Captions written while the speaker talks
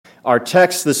Our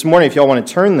text this morning, if y'all want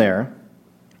to turn there,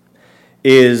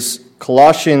 is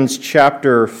Colossians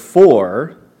chapter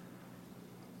 4.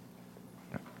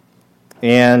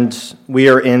 And we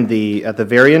are at the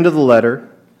very end of the letter.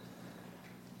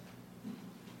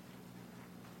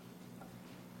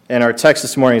 And our text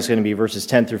this morning is going to be verses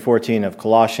 10 through 14 of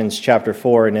Colossians chapter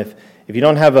 4. And if you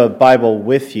don't have a Bible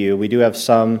with you, we do have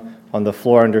some on the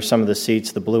floor under some of the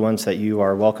seats, the blue ones that you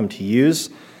are welcome to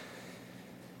use.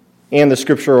 And the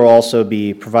scripture will also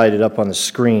be provided up on the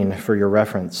screen for your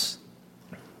reference.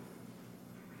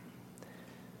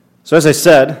 So as I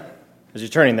said, as you're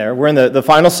turning there, we're in the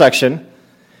final section,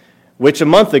 which a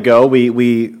month ago we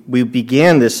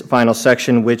began this final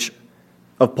section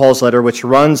of Paul's letter, which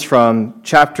runs from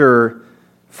chapter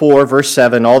 4, verse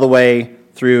 7, all the way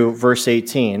through verse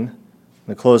 18,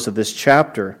 the close of this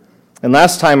chapter. And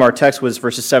last time our text was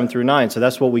verses 7 through 9, so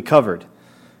that's what we covered.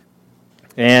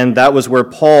 And that was where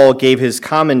Paul gave his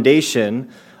commendation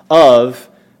of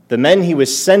the men he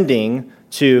was sending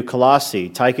to Colossae,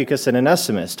 Tychicus and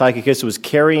Onesimus. Tychicus was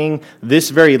carrying this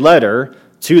very letter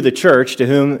to the church to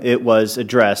whom it was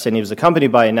addressed, and he was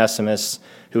accompanied by Onesimus,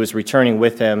 who was returning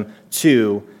with him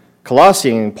to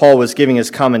Colossae, and Paul was giving his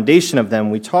commendation of them.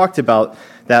 We talked about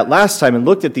that last time and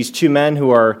looked at these two men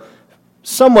who are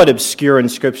somewhat obscure in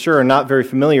Scripture and not very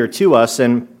familiar to us,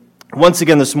 and once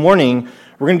again this morning,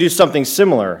 we're going to do something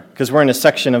similar, because we're in a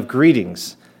section of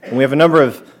greetings, and we have a number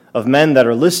of men that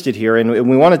are listed here, and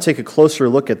we want to take a closer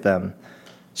look at them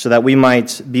so that we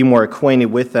might be more acquainted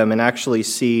with them and actually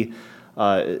see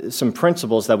some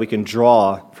principles that we can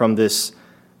draw from this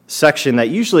section that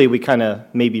usually we kind of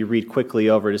maybe read quickly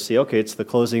over to see, okay, it's the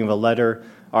closing of a letter,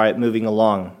 all right, moving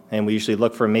along. And we usually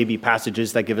look for maybe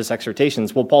passages that give us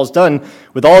exhortations. Well, Paul's done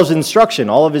with all his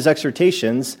instruction, all of his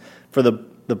exhortations for the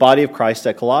body of Christ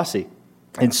at Colossae.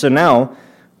 And so now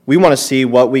we want to see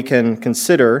what we can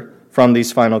consider from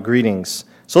these final greetings.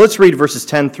 So let's read verses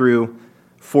 10 through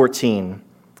 14.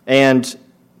 And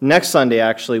next Sunday,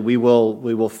 actually, we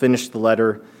will finish the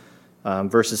letter,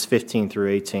 verses 15 through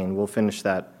 18. We'll finish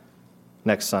that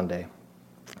next Sunday.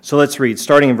 So let's read,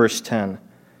 starting in verse 10.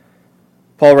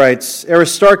 Paul writes,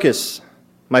 Aristarchus,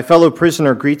 my fellow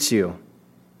prisoner, greets you,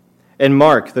 and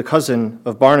Mark, the cousin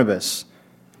of Barnabas,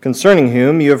 concerning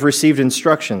whom you have received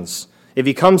instructions. If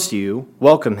he comes to you,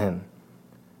 welcome him.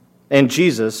 And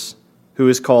Jesus, who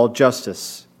is called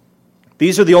Justus.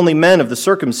 These are the only men of the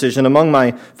circumcision among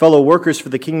my fellow workers for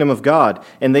the kingdom of God,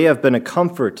 and they have been a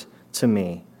comfort to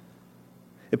me.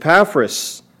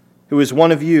 Epaphras, who is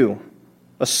one of you,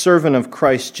 a servant of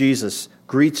Christ Jesus,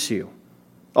 greets you,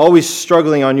 always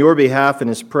struggling on your behalf in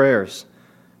his prayers,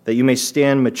 that you may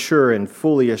stand mature and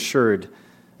fully assured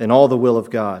in all the will of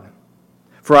God.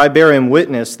 For I bear him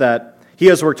witness that he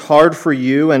has worked hard for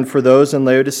you and for those in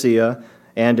Laodicea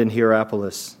and in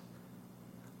Hierapolis.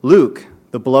 Luke,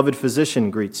 the beloved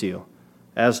physician, greets you,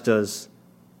 as does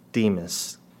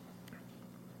Demas.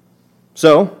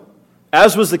 So,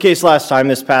 as was the case last time,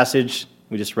 this passage,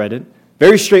 we just read it,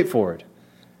 very straightforward.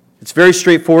 It's very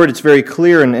straightforward, it's very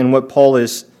clear in what Paul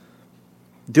is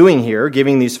doing here,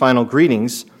 giving these final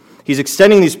greetings. He's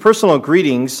extending these personal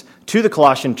greetings to the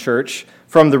Colossian church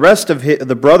from the rest of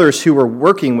the brothers who were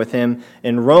working with him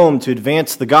in Rome to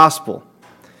advance the gospel.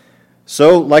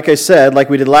 So, like I said, like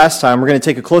we did last time, we're going to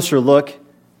take a closer look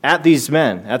at these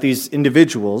men, at these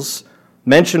individuals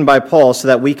mentioned by Paul so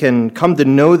that we can come to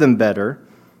know them better.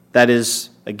 That is,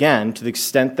 again, to the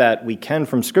extent that we can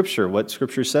from Scripture, what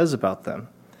Scripture says about them.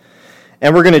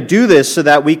 And we're going to do this so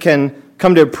that we can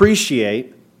come to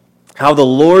appreciate how the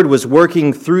Lord was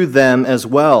working through them as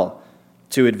well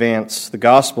to advance the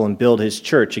gospel and build his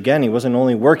church. Again, he wasn't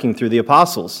only working through the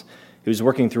apostles. He was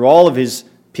working through all of his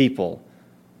people,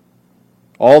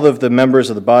 all of the members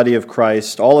of the body of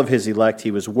Christ, all of his elect.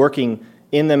 He was working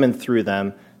in them and through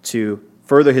them to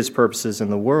further his purposes in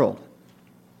the world.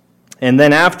 And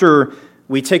then after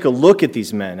we take a look at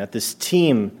these men, at this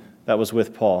team that was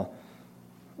with Paul,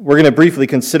 we're going to briefly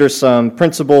consider some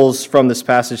principles from this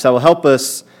passage that will help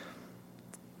us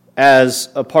as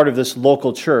a part of this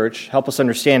local church, help us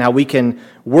understand how we can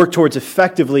work towards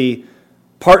effectively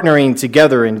partnering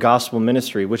together in gospel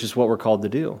ministry, which is what we're called to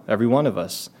do, every one of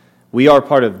us. We are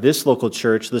part of this local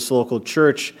church. This local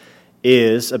church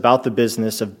is about the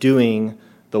business of doing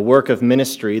the work of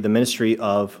ministry, the ministry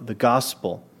of the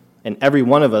gospel. And every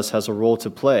one of us has a role to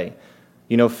play.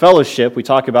 You know, fellowship, we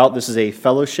talk about this is a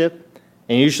fellowship.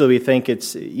 And usually we think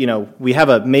it's,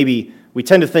 we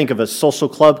tend to think of a social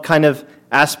club kind of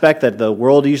aspect that the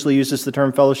world usually uses the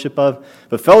term fellowship of.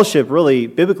 But fellowship really,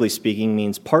 biblically speaking,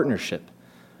 means partnership,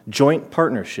 joint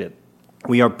partnership.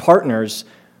 We are partners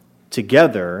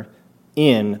together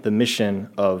in the mission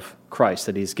of Christ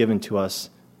that he's given to us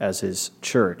as his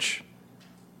church.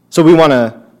 So we want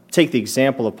to take the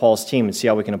example of Paul's team and see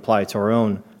how we can apply it to our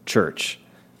own church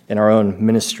and our own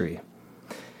ministry.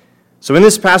 So in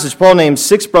this passage, Paul names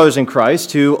 6 brothers in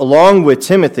Christ who, along with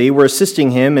Timothy, were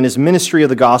assisting him in his ministry of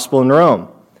the gospel in Rome.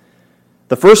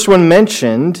 The first one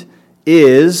mentioned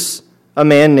is a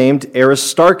man named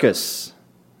Aristarchus.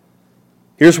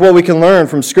 Here's what we can learn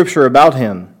from Scripture about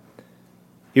him.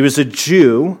 He was a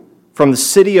Jew from the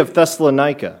city of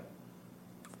Thessalonica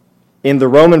in the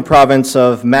Roman province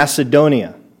of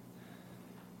Macedonia.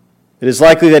 It is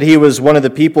likely that he was one of the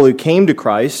people who came to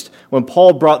Christ when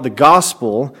Paul brought the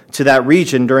gospel to that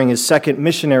region during his second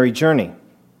missionary journey.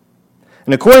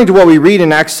 And according to what we read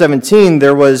in Acts 17,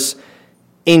 there was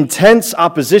intense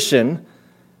opposition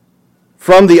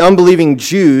from the unbelieving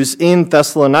Jews in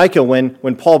Thessalonica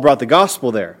when Paul brought the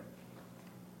gospel there.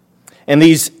 And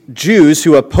these Jews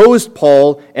who opposed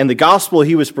Paul and the gospel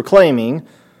he was proclaiming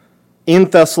in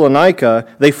Thessalonica,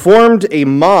 they formed a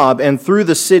mob and threw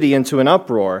the city into an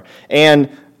uproar. And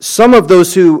some of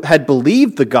those who had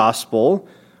believed the gospel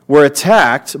were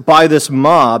attacked by this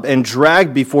mob and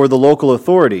dragged before the local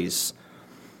authorities.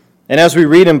 And as we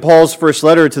read in Paul's first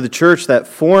letter to the church that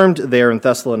formed there in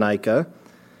Thessalonica,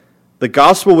 the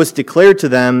gospel was declared to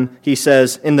them, he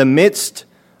says, in the midst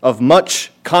of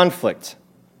much conflict.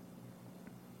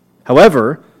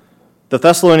 However, the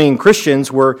Thessalonian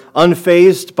Christians were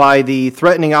unfazed by the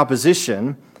threatening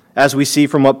opposition, as we see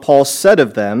from what Paul said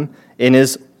of them in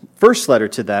his first letter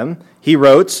to them. He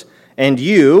wrote, "And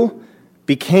you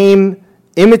became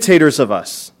imitators of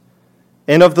us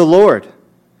and of the Lord,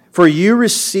 for you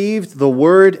received the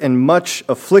word in much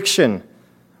affliction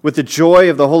with the joy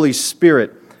of the Holy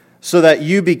Spirit, so that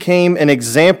you became an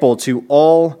example to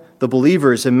all the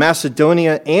believers in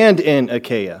Macedonia and in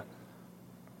Achaia."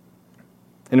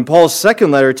 And in Paul's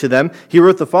second letter to them, he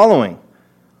wrote the following,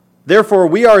 "Therefore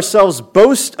we ourselves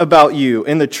boast about you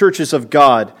in the churches of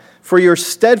God for your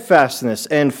steadfastness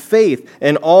and faith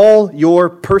in all your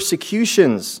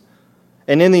persecutions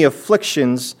and in the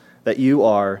afflictions that you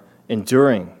are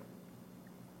enduring."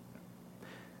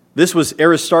 This was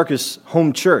Aristarchus'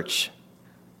 home church.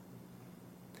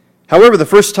 However, the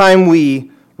first time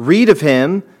we read of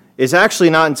him is actually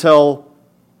not until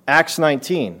Acts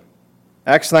 19.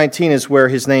 Acts 19 is where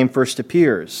his name first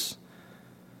appears.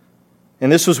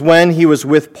 And this was when he was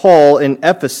with Paul in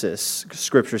Ephesus,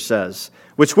 Scripture says,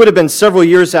 which would have been several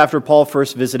years after Paul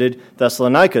first visited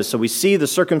Thessalonica. So we see the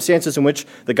circumstances in which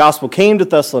the gospel came to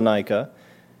Thessalonica.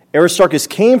 Aristarchus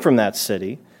came from that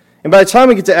city. And by the time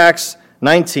we get to Acts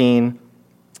 19,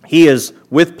 he is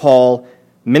with Paul,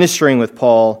 ministering with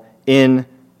Paul in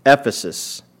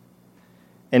Ephesus.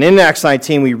 And in Acts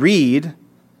 19 we read,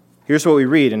 here's what we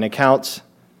read, an account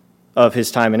of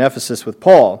his time in Ephesus with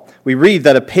Paul. We read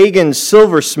that a pagan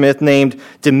silversmith named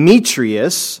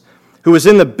Demetrius, who was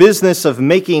in the business of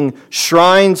making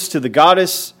shrines to the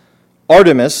goddess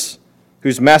Artemis,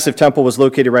 whose massive temple was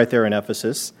located right there in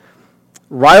Ephesus,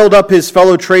 riled up his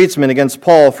fellow tradesmen against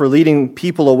Paul for leading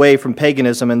people away from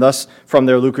paganism and thus from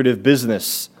their lucrative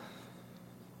business.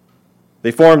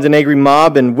 They formed an angry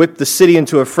mob and whipped the city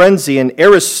into a frenzy, and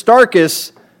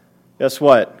Aristarchus, guess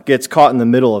what, gets caught in the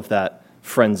middle of that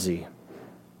frenzy.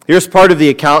 Here's part of the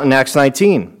account in Acts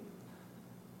 19.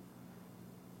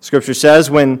 Scripture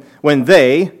says, when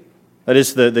they, that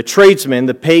is the tradesmen,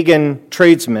 the pagan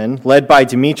tradesmen, led by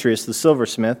Demetrius the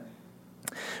silversmith,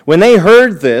 when they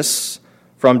heard this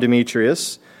from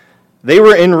Demetrius, they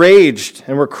were enraged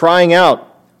and were crying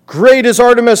out, "Great is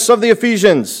Artemis of the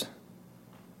Ephesians!"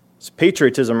 It's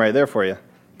patriotism right there for you,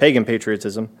 pagan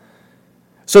patriotism.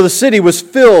 So the city was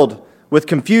filled with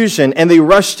confusion, and they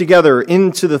rushed together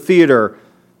into the theater,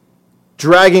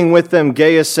 dragging with them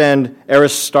Gaius and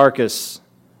Aristarchus,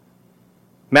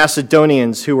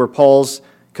 Macedonians who were Paul's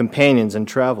companions in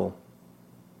travel.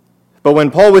 But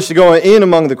when Paul wished to go in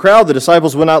among the crowd, the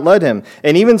disciples would not let him.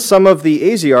 And even some of the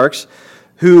Asiarchs,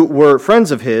 who were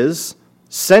friends of his,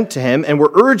 sent to him and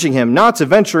were urging him not to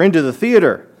venture into the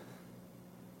theater.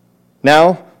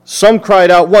 Now, some cried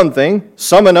out one thing,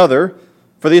 some another,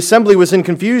 for the assembly was in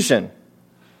confusion.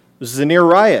 This is a near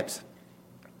riot.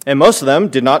 And most of them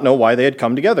did not know why they had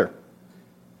come together.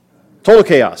 Total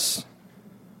chaos.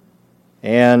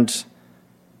 And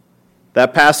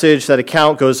that passage, that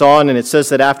account goes on, and it says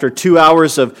that after 2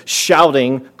 hours of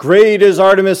shouting, "Great is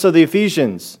Artemis of the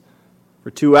Ephesians,"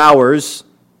 for 2 hours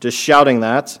just shouting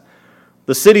that,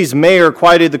 the city's mayor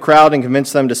quieted the crowd and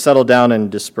convinced them to settle down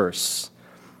and disperse.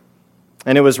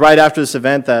 And it was right after this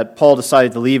event that Paul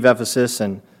decided to leave Ephesus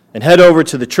and head over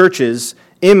to the churches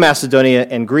in Macedonia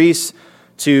and Greece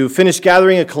to finish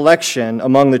gathering a collection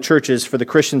among the churches for the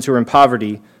Christians who were in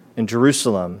poverty in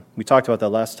Jerusalem. We talked about that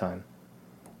last time.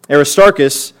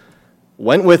 Aristarchus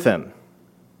went with him.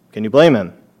 Can you blame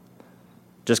him?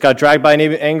 Just got dragged by an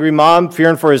angry mob,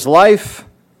 fearing for his life.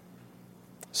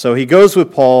 So he goes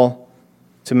with Paul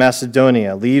to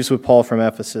Macedonia, leaves with Paul from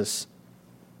Ephesus.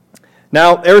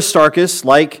 Now, Aristarchus,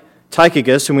 like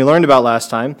Tychicus, whom we learned about last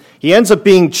time, he ends up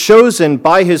being chosen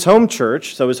by his home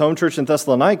church, so his home church in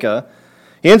Thessalonica.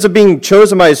 He ends up being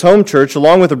chosen by his home church,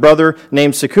 along with a brother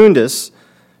named Secundus,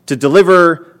 to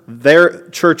deliver their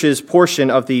church's portion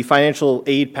of the financial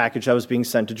aid package that was being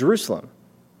sent to Jerusalem.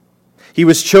 He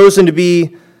was chosen to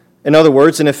be, in other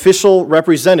words, an official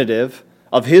representative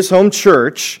of his home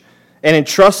church and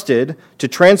entrusted to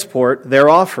transport their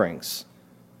offerings,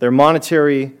 their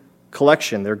monetary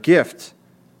collection, their gift.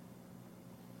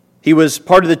 He was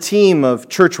part of the team of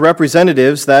church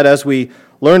representatives that, as we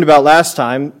learned about last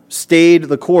time, stayed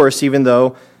the course even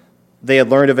though they had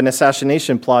learned of an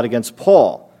assassination plot against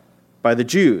Paul by the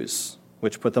Jews,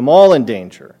 which put them all in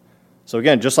danger. So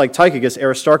again, just like Tychicus,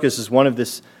 Aristarchus is one of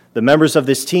the members of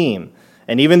this team.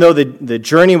 And even though the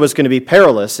journey was going to be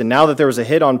perilous, and now that there was a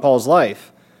hit on Paul's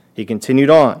life, he continued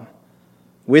on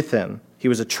with him. He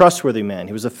was a trustworthy man.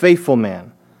 He was a faithful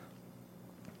man.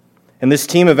 And this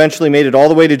team eventually made it all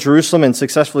the way to Jerusalem and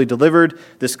successfully delivered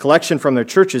this collection from their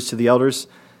churches to the elders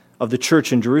of the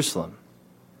church in Jerusalem.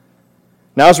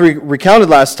 Now, as we recounted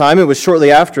last time, it was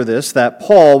shortly after this that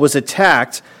Paul was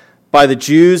attacked by the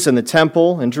Jews in the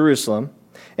temple in Jerusalem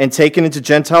and taken into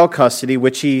Gentile custody, in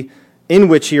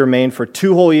which he remained for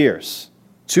 2 whole years.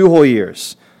 2 whole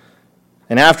years.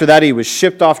 And after that, he was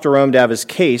shipped off to Rome to have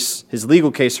his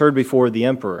legal case heard before the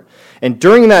emperor. And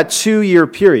during that 2-year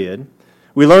period,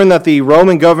 we learned that the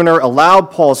Roman governor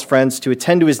allowed Paul's friends to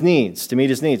attend to his needs, to meet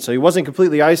his needs. So he wasn't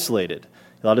completely isolated.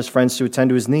 He allowed his friends to attend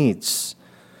to his needs.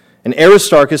 And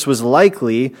Aristarchus was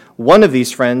likely one of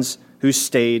these friends who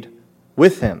stayed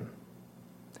with him.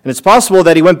 And it's possible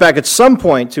that he went back at some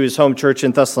point to his home church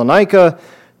in Thessalonica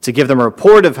to give them a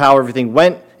report of how everything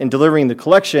went in delivering the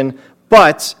collection,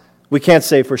 but we can't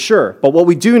say for sure. But what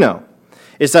we do know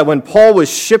is that when Paul was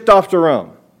shipped off to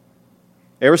Rome,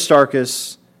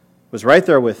 Aristarchus was right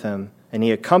there with him, and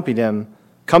he accompanied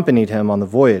him on the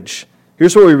voyage.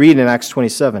 Here's what we read in Acts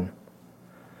 27.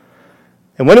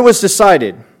 And when it was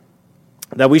decided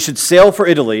that we should sail for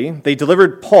Italy, they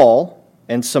delivered Paul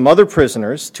and some other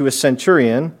prisoners to a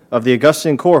centurion of the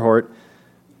Augustan cohort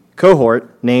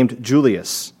named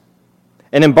Julius.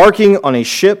 And embarking on a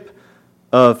ship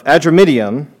of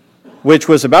Adramyttium, which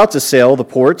was about to sail the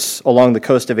ports along the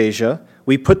coast of Asia,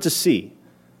 we put to sea,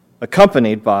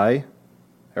 accompanied by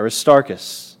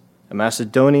Aristarchus, a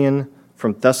Macedonian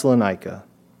from Thessalonica.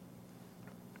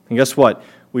 And guess what?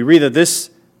 We read that this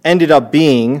ended up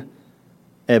being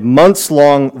a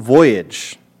months-long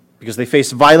voyage because they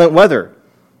faced violent weather.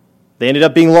 They ended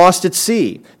up being lost at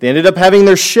sea. They ended up having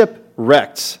their ship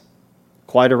wrecked.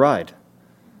 Quite a ride.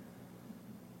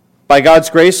 By God's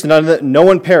grace, no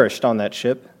one perished on that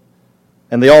ship,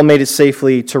 and they all made it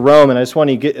safely to Rome. And I just want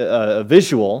to get a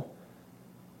visual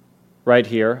right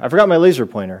here. I forgot my laser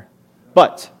pointer,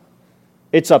 but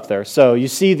it's up there. So you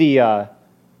see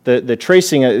the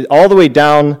tracing all the way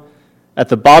down at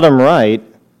the bottom right,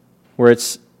 where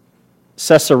it's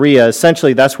Caesarea.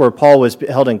 Essentially, that's where Paul was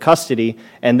held in custody,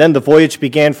 and then the voyage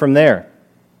began from there.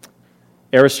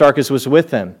 Aristarchus was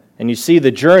with them, and you see the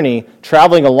journey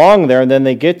traveling along there, and then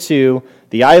they get to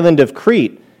the island of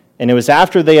Crete. And it was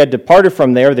after they had departed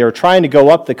from there, they were trying to go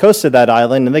up the coast of that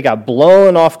island, and they got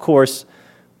blown off course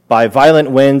by violent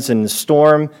winds and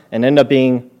storm, and end up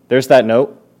being, there's that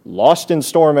note, lost in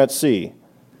storm at sea.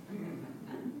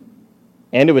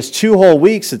 And it was 2 whole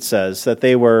weeks, it says, that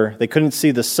they couldn't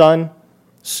see the sun,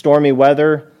 stormy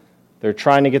weather. They're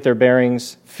trying to get their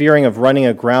bearings, fearing of running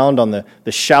aground on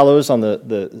the shallows on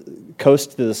the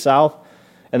coast to the south.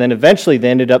 And then eventually they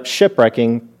ended up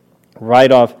shipwrecking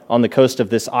right off on the coast of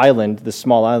this island, this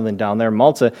small island down there,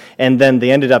 Malta. And then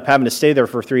they ended up having to stay there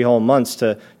for 3 whole months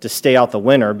to stay out the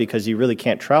winter, because you really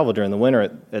can't travel during the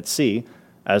winter at sea,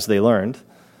 as they learned.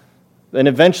 And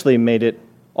eventually made it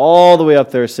all the way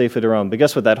up there safely to Rome. But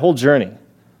guess what? That whole journey,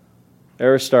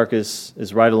 Aristarchus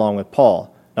is right along with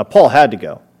Paul. Now, Paul had to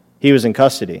go. He was in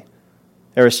custody.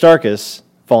 Aristarchus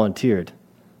volunteered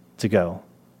to go,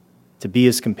 to be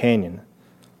his companion,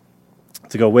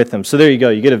 to go with him. So there you go.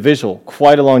 You get a visual.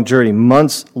 Quite a long journey,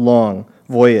 months-long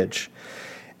voyage.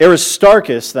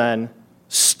 Aristarchus then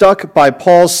stuck by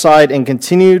Paul's side and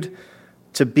continued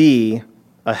to be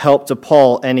a help to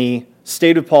Paul, and he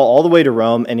stayed with Paul all the way to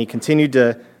Rome, and he continued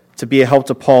to be a help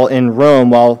to Paul in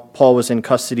Rome while Paul was in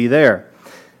custody there.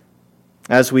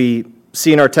 As we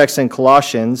see in our text in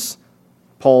Colossians,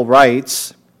 Paul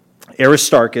writes,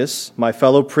 Aristarchus, my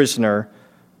fellow prisoner,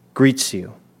 greets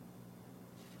you.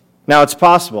 Now it's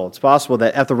possible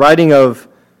that at the writing of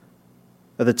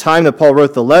at the time that Paul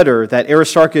wrote the letter, that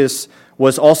Aristarchus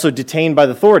was also detained by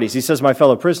the authorities. He says, my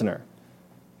fellow prisoner.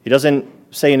 He doesn't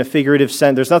say in a figurative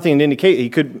sense. There's nothing to indicate he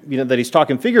could, that he's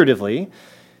talking figuratively.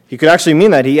 He could actually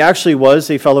mean that he actually was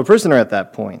a fellow prisoner at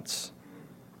that point.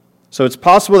 So it's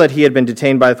possible that he had been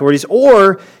detained by authorities,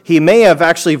 or he may have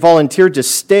actually volunteered to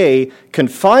stay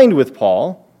confined with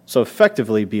Paul, so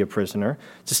effectively be a prisoner,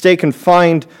 to stay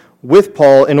confined with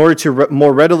Paul in order to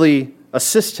more readily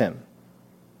assist him.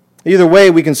 Either way,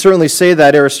 we can certainly say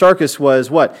that Aristarchus was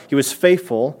what? He was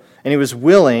faithful, and he was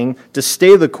willing to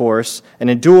stay the course and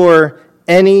endure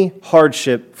any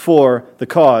hardship for the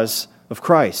cause of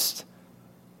Christ.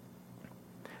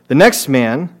 The next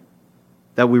man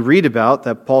that we read about,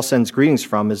 that Paul sends greetings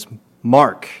from, is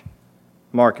Mark.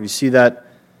 Mark, if you see that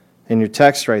in your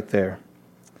text right there.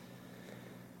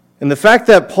 And the fact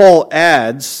that Paul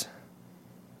adds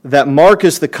that Mark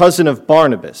is the cousin of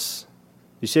Barnabas.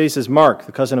 You see, he says Mark,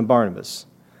 the cousin of Barnabas.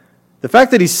 The fact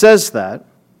that he says that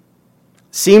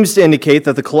seems to indicate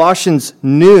that the Colossians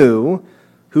knew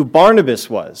who Barnabas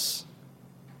was.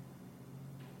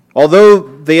 Although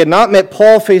they had not met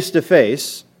Paul face to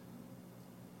face,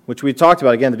 which we talked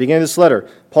about again at the beginning of this letter,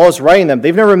 Paul is writing them.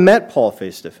 They've never met Paul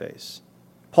face to face.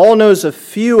 Paul knows a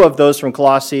few of those from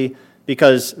Colossae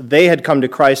because they had come to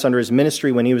Christ under his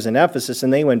ministry when he was in Ephesus,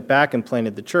 and they went back and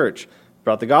planted the church,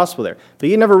 brought the gospel there. But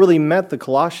he never really met the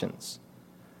Colossians.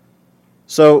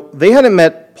 So they hadn't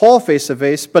met Paul face to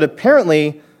face, but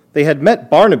apparently they had met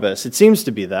Barnabas. It seems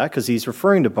to be that, because he's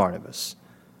referring to Barnabas.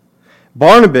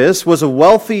 Barnabas was a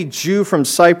wealthy Jew from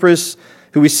Cyprus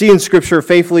who we see in Scripture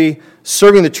faithfully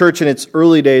serving the church in its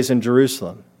early days in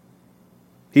Jerusalem.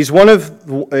 He's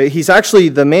actually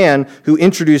the man who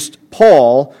introduced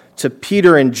Paul to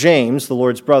Peter and James, the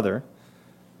Lord's brother,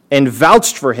 and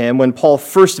vouched for him when Paul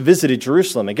first visited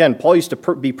Jerusalem. Again, Paul used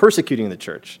to be persecuting the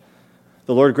church.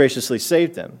 The Lord graciously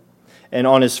saved him. And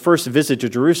on his first visit to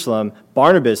Jerusalem,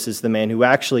 Barnabas is the man who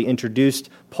actually introduced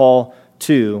Paul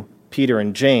to Peter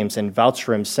and James and vouched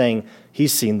for him, saying,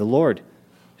 he's seen the Lord,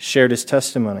 shared his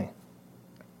testimony.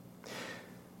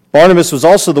 Barnabas was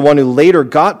also the one who later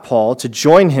got Paul to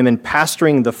join him in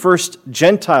pastoring the first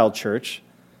Gentile church,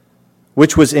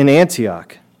 which was in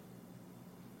Antioch.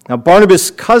 Now,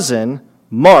 Barnabas' cousin,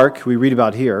 Mark, we read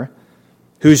about here,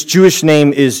 whose Jewish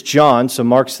name is John, so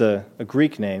Mark's a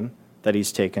Greek name that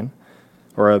he's taken,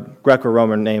 or a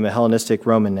Greco-Roman name, a Hellenistic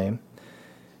Roman name.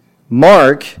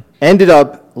 Mark ended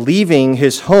up leaving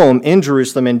his home in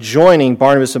Jerusalem and joining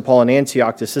Barnabas and Paul in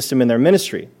Antioch to assist them in their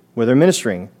ministry, where they're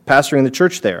ministering, pastoring the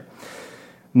church there.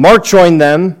 Mark joined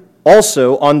them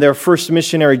also on their first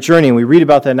missionary journey, and we read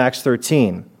about that in Acts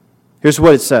 13. Here's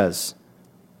what it says.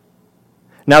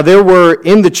 Now there were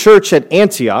in the church at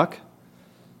Antioch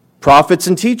prophets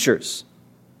and teachers,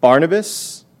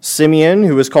 Barnabas, Simeon,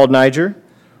 who was called Niger,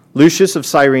 Lucius of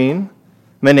Cyrene,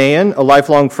 Manaen, a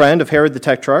lifelong friend of Herod the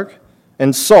Tetrarch,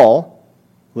 and Saul,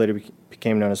 who later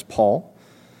became known as Paul.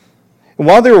 And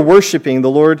while they were worshiping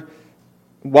the Lord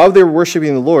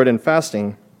and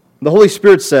fasting, the Holy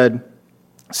Spirit said,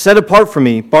 "Set apart for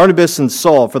me Barnabas and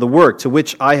Saul for the work to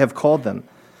which I have called them."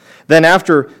 Then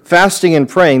after fasting and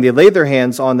praying, they laid their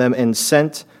hands on them and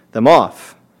sent them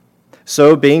off.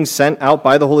 So being sent out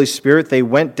by the Holy Spirit, they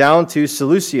went down to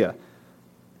Seleucia,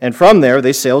 and from there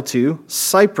they sailed to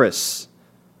Cyprus.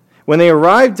 When they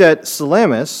arrived at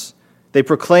Salamis, they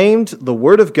proclaimed the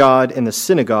word of God in the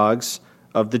synagogues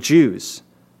of the Jews.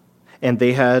 And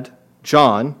they had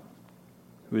John,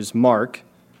 who is Mark,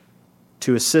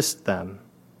 to assist them.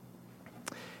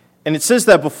 And it says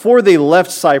that before they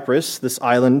left Cyprus, this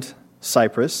island,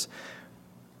 Cyprus,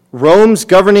 Rome's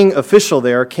governing official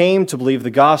there came to believe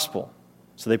the gospel.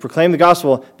 So they proclaimed the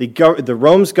gospel. The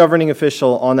Rome's governing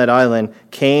official on that island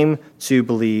came to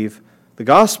believe the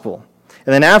gospel.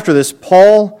 And then after this,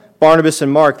 Paul, Barnabas,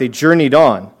 and Mark, they journeyed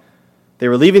on. They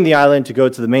were leaving the island to go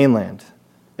to the mainland.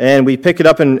 And we pick it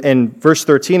up in verse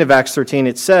 13 of Acts 13.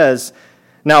 It says,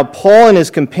 "Now Paul and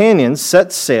his companions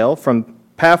set sail from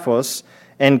Paphos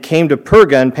and came to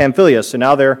Perga and Pamphylia." So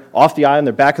now they're off the island,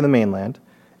 they're back in the mainland.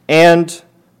 And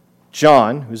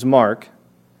John, who's Mark,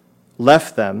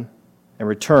 left them and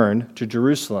returned to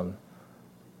Jerusalem.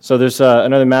 So there's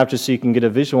another map just so you can get a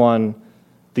visual on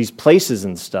these places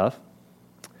and stuff.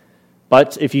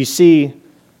 But if you see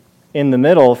in the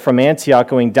middle from Antioch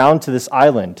going down to this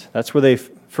island, that's where they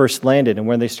first landed and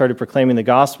where they started proclaiming the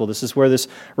gospel. This is where this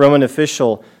Roman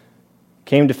official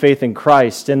came to faith in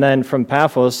Christ. And then from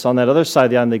Paphos, on that other side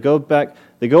of the island,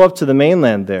 they go up to the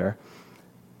mainland there.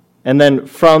 And then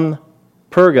from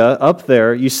Perga, up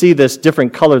there, you see this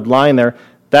different colored line there.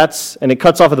 And it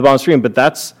cuts off at the bottom stream, but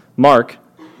that's Mark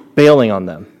bailing on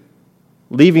them,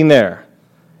 leaving there.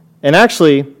 And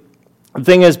actually, the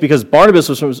thing is, because Barnabas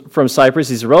was from Cyprus,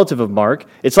 he's a relative of Mark,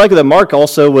 it's likely that Mark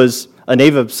also was a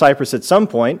native of Cyprus at some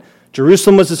point.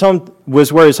 Jerusalem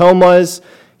was where his home was.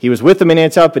 He was with them in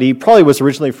Antioch, but he probably was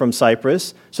originally from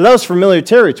Cyprus. So that was familiar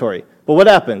territory. But what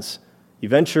happens? You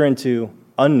venture into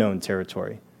unknown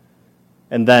territory.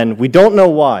 And then we don't know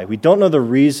why. We don't know the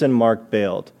reason Mark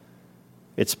bailed.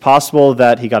 It's possible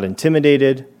that he got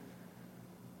intimidated,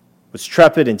 was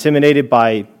trepid, intimidated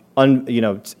by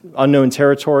unknown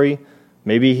territory.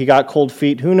 Maybe he got cold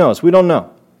feet. Who knows? We don't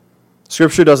know.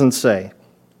 Scripture doesn't say.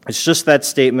 It's just that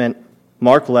statement,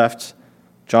 Mark left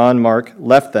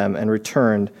them and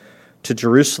returned to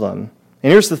Jerusalem.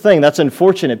 And here's the thing, that's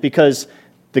unfortunate because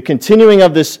the continuing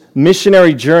of this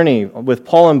missionary journey with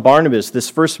Paul and Barnabas, this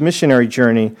first missionary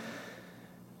journey,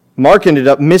 Mark ended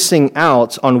up missing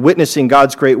out on witnessing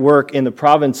God's great work in the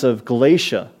province of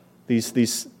Galatia,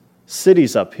 these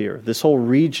cities up here, this whole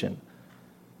region.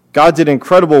 God did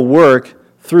incredible work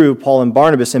through Paul and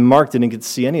Barnabas, and Mark didn't get to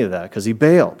see any of that because he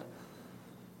bailed.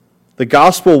 The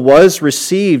gospel was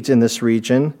received in this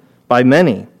region by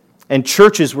many, and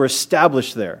churches were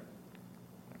established there.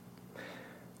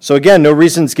 So again, no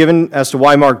reasons given as to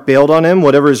why Mark bailed on him.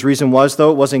 Whatever his reason was, though,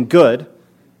 it wasn't good,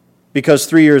 because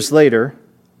 3 years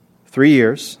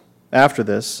after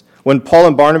this, when Paul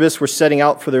and Barnabas were setting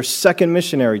out for their second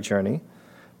missionary journey,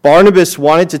 Barnabas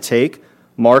wanted to take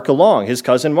Mark along, his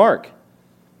cousin Mark.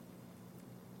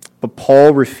 But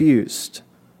Paul refused.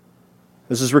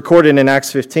 This is recorded in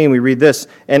Acts 15. We read this.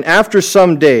 And after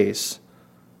some days,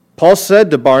 Paul said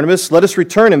to Barnabas, let us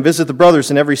return and visit the brothers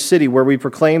in every city where we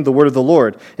proclaim the word of the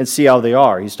Lord and see how they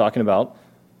are. He's talking about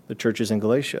the churches in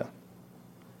Galatia.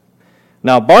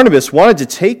 Now, Barnabas wanted to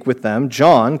take with them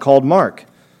John, called Mark.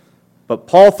 But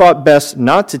Paul thought best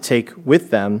not to take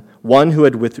with them one who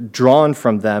had withdrawn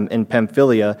from them in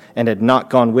Pamphylia and had not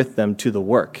gone with them to the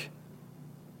work.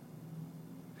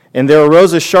 And there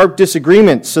arose a sharp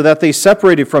disagreement so that they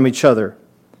separated from each other.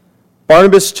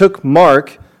 Barnabas took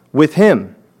Mark with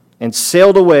him and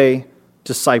sailed away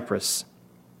to Cyprus.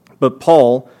 But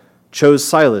Paul chose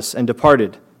Silas and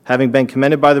departed, having been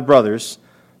commended by the brothers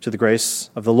to the grace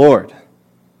of the Lord.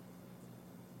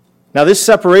 Now this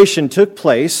separation took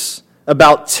place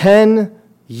about 10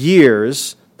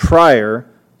 years prior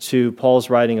to Paul's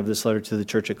writing of this letter to the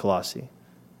church at Colossae.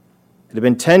 It had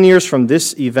been 10 years from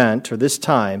this event, or this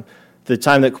time, to the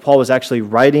time that Paul was actually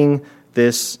writing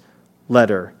this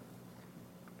letter.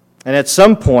 And at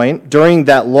some point, during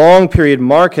that long period,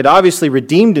 Mark had obviously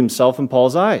redeemed himself in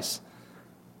Paul's eyes.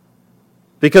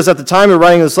 Because at the time of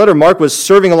writing this letter, Mark was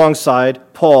serving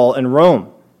alongside Paul in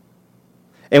Rome.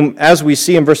 And as we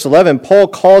see in verse 11, Paul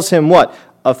calls him what?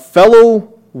 A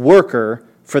fellow worker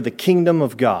for the kingdom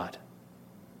of God.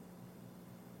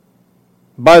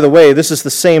 By the way, this is the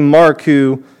same Mark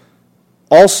who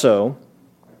also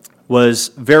was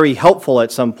very helpful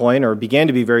at some point, or began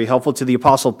to be very helpful to the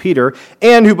Apostle Peter,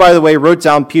 and who, by the way, wrote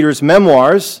down Peter's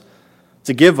memoirs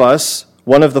to give us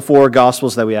one of the four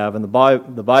Gospels that we have in the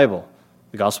Bible.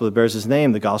 The Gospel that bears his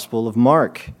name, the Gospel of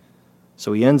Mark.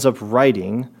 So he ends up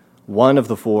writing one of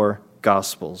the four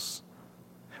Gospels.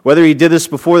 Whether he did this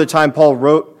before the time Paul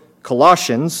wrote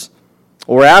Colossians,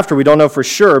 or after, we don't know for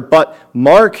sure, but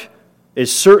Mark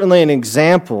is certainly an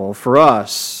example for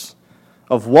us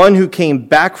of one who came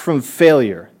back from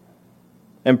failure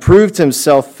and proved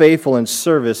himself faithful in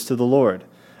service to the Lord.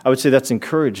 I would say that's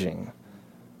encouraging.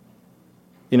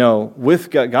 You know,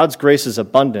 with God's grace is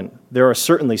abundant, there are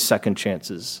certainly second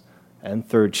chances and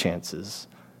third chances,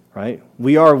 right?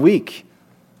 We are weak.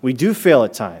 We do fail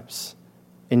at times,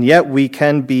 and yet we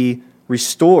can be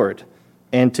restored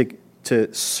and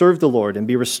to serve the Lord and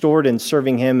be restored in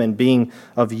serving Him and being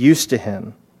of use to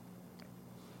Him.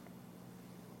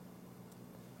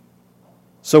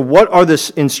 So what are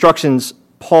the instructions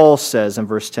Paul says in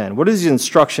verse 10? What are these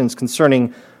instructions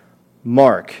concerning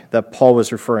Mark that Paul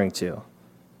was referring to?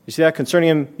 You see that? Concerning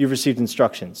him, you've received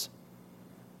instructions.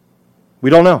 We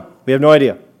don't know. We have no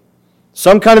idea.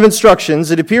 Some kind of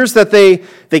instructions. It appears that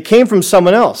they came from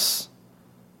someone else.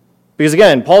 Because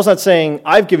again, Paul's not saying,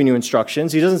 I've given you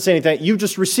instructions. He doesn't say anything. You've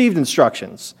just received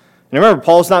instructions. And remember,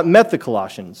 Paul's not met the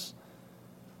Colossians.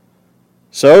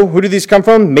 So, who do these come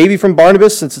from? Maybe from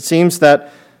Barnabas, since it seems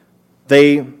that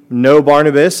they know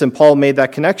Barnabas and Paul made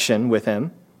that connection with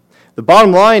him. The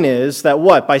bottom line is that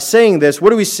what? By saying this,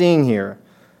 what are we seeing here?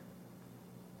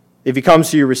 If he comes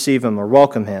to you, receive him or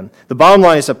welcome him. The bottom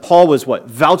line is that Paul was what?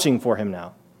 Vouching for him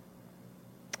now,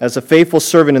 as a faithful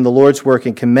servant in the Lord's work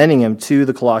and commending him to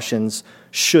the Colossians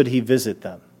should he visit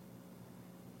them.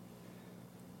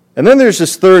 And then there's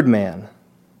this third man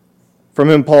from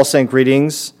whom Paul sent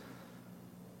greetings,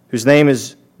 whose name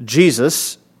is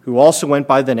Jesus, who also went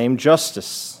by the name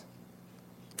Justus.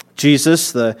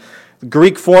 Jesus, the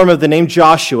Greek form of the name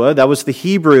Joshua, that was the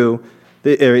Hebrew,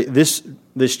 this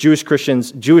Jewish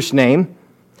Christian's Jewish name.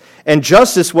 And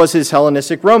Justus was his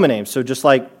Hellenistic Roman name. So just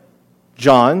like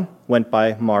John went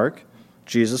by Mark,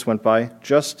 Jesus went by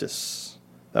Justus.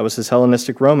 That was his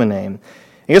Hellenistic Roman name.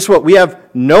 And guess what? We have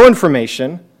no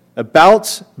information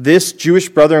about this Jewish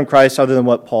brother in Christ other than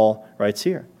what Paul writes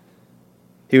here.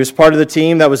 He was part of the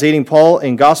team that was aiding Paul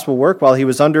in gospel work while he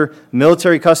was under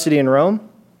military custody in Rome.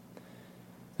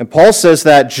 And Paul says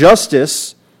that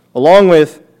Justus, along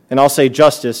with, and I'll say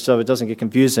Justus so it doesn't get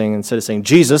confusing instead of saying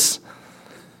Jesus,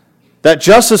 that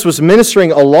Justus was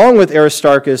ministering along with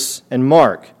Aristarchus and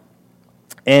Mark.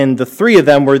 And the three of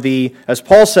them were as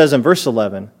Paul says in verse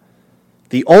 11,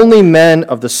 the only men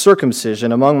of the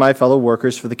circumcision among my fellow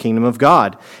workers for the kingdom of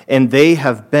God, and they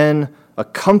have been a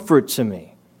comfort to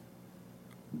me.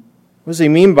 What does he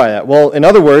mean by that? Well, in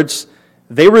other words,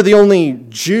 they were the only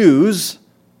Jews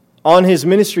on his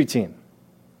ministry team.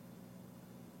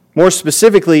 More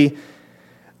specifically,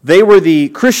 they were the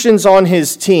Christians on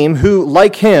his team who,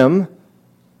 like him,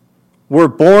 were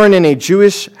born in a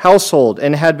Jewish household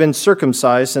and had been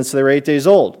circumcised since they were 8 days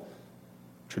old.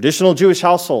 Traditional Jewish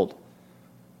household.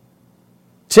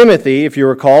 Timothy, if you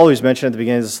recall, who's mentioned at the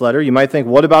beginning of this letter, you might think,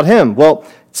 what about him? Well,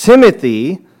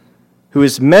 Timothy, who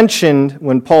is mentioned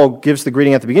when Paul gives the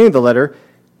greeting at the beginning of the letter,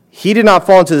 he did not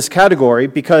fall into this category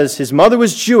because his mother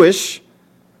was Jewish,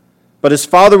 but his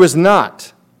father was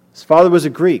not. His father was a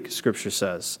Greek, Scripture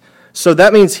says. So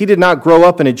that means he did not grow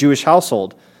up in a Jewish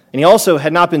household. And he also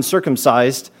had not been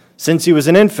circumcised since he was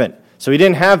an infant. So he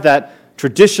didn't have that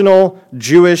traditional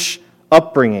Jewish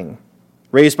upbringing,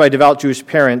 raised by devout Jewish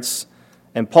parents.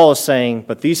 And Paul is saying,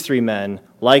 but these three men,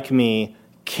 like me,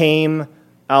 came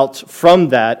out from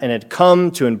that and had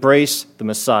come to embrace the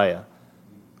Messiah.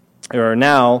 They are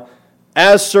now,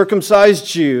 as circumcised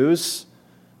Jews,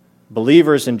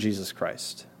 believers in Jesus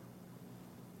Christ.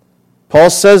 Paul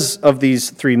says of these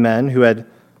three men who had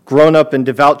grown up in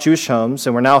devout Jewish homes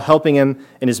and were now helping him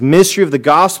in his ministry of the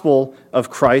gospel of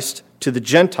Christ to the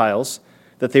Gentiles,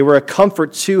 that they were a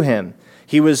comfort to him.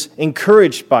 He was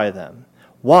encouraged by them.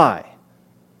 Why?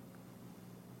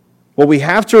 Well, we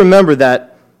have to remember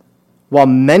that while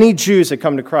many Jews had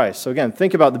come to Christ, so again,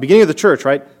 think about the beginning of the church,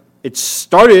 right? It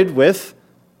started with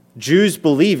Jews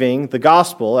believing the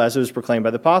gospel as it was proclaimed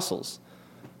by the apostles.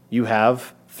 You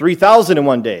have 3,000 in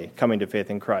one day coming to faith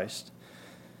in Christ.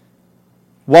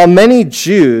 While many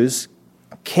Jews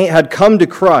had come to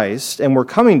Christ and were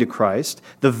coming to Christ,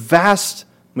 the vast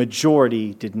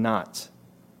majority did not.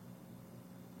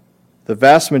 The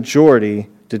vast majority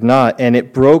did not, and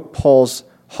it broke Paul's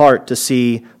heart to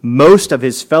see most of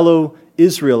his fellow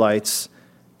Israelites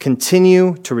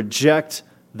continue to reject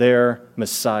their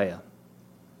Messiah.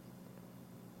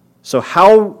 So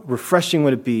how refreshing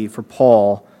would it be for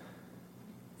Paul,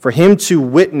 for him to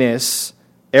witness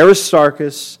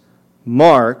Aristarchus,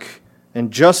 Mark,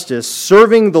 and Justus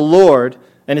serving the Lord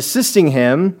and assisting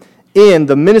him in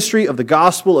the ministry of the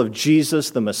gospel of Jesus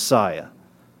the Messiah.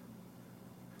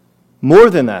 More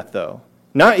than that, though,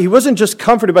 he wasn't just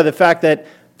comforted by the fact that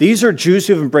these are Jews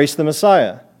who have embraced the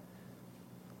Messiah.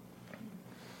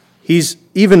 He's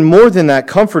even more than that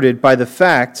comforted by the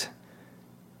fact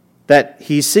that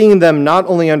he's seeing them not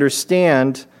only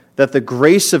understand that the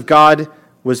grace of God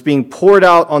was being poured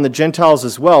out on the Gentiles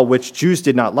as well, which Jews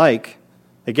did not like.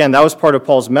 Again, that was part of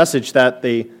Paul's message that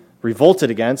they revolted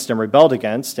against and rebelled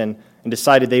against and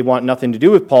decided they want nothing to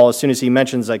do with Paul as soon as he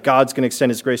mentions that God's going to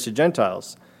extend his grace to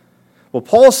Gentiles. Well,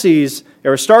 Paul sees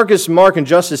Aristarchus, Mark, and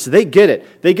Justus. They get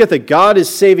it. They get that God is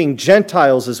saving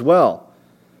Gentiles as well.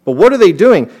 But what are they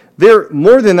doing? They're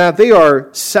more than that. They are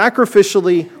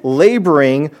sacrificially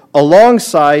laboring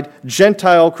alongside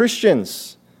Gentile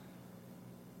Christians,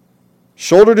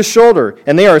 shoulder to shoulder,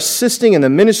 and they are assisting in the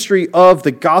ministry of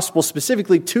the gospel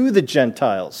specifically to the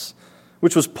Gentiles,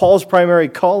 which was Paul's primary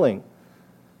calling.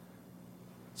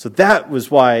 So that was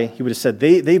why he would have said,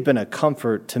 they've been a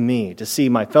comfort to me to see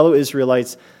my fellow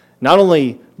Israelites not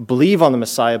only believe on the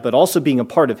Messiah, but also being a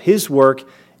part of his work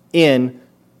in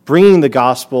bringing the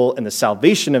gospel and the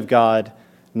salvation of God,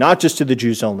 not just to the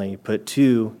Jews only, but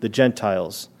to the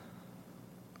Gentiles.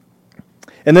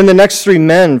 And then the next three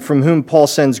men from whom Paul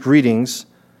sends greetings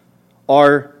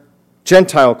are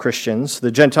Gentile Christians,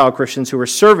 the Gentile Christians who are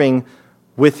serving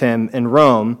with him in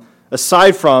Rome,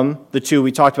 aside from the two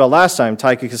we talked about last time,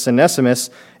 Tychicus and Onesimus,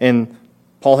 and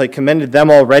Paul had commended them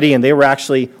already, and they were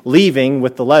actually leaving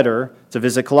with the letter to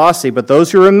visit Colossae. But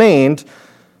those who remained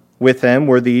with him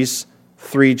were these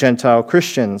 3 Gentile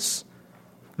Christians.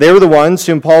 They were the ones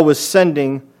whom Paul was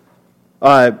sending,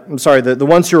 the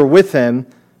ones who were with him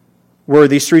were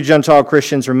these 3 Gentile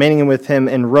Christians remaining with him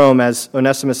in Rome as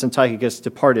Onesimus and Tychicus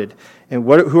departed. And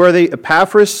who are they?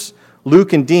 Epaphras,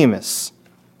 Luke, and Demas.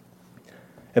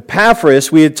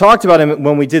 Epaphras, we had talked about him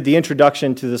when we did the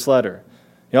introduction to this letter.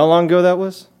 You know how long ago that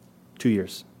was? 2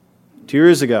 years. 2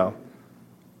 years ago.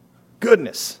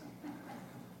 Goodness.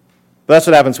 But that's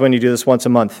what happens when you do this once a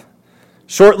month.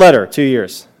 Short letter, 2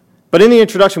 years. But in the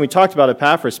introduction, we talked about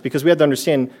Epaphras because we had to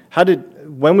understand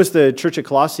when was the church at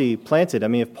Colossae planted? I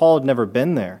mean, if Paul had never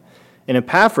been there. And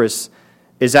Epaphras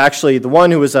is actually the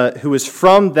one who was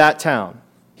from that town.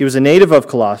 He was a native of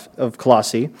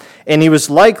Colossae, and he was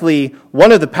likely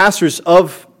one of the pastors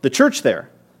of the church there.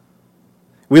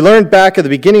 We learned back at the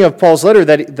beginning of Paul's letter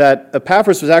that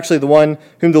Epaphras was actually the one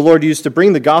whom the Lord used to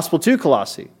bring the gospel to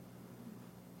Colossae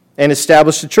and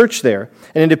establish a church there.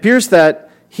 And it appears that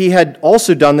he had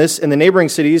also done this in the neighboring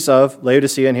cities of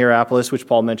Laodicea and Hierapolis, which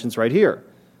Paul mentions right here,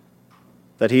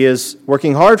 that he is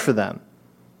working hard for them.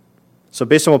 So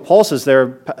based on what Paul says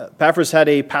there, Epaphras had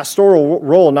a pastoral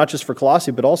role, not just for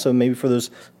Colossae, but also maybe for those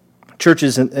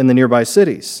churches in the nearby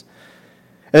cities.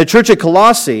 And the church at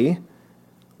Colossae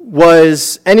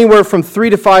was anywhere from 3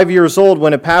 to 5 years old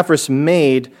when Epaphras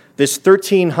made this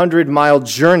 1,300-mile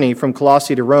journey from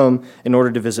Colossae to Rome in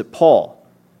order to visit Paul.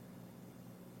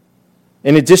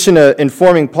 In addition to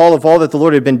informing Paul of all that the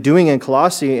Lord had been doing in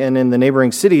Colossae and in the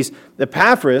neighboring cities,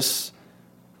 Epaphras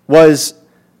was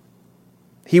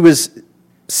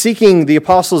seeking the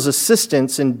apostles'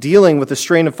 assistance in dealing with a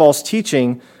strain of false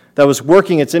teaching that was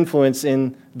working its influence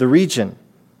in the region.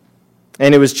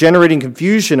 And it was generating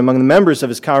confusion among the members of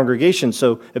his congregation.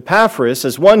 So Epaphras,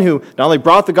 as one who not only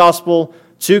brought the gospel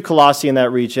to Colossae in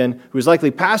that region, who was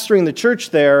likely pastoring the church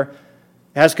there,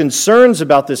 has concerns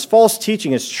about this false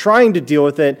teaching, is trying to deal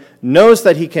with it, knows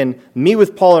that he can meet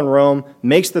with Paul in Rome,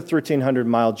 makes the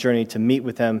 1,300-mile journey to meet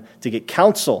with him, to get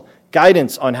counsel,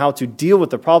 guidance on how to deal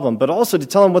with the problem, but also to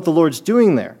tell him what the Lord's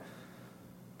doing there.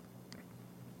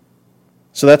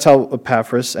 So that's how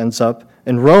Epaphras ends up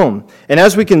in Rome. And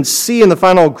as we can see in the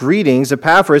final greetings,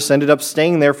 Epaphras ended up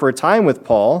staying there for a time with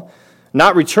Paul,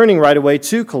 not returning right away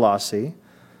to Colossae.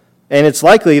 And it's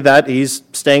likely that he's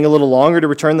staying a little longer to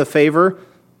return the favor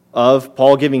of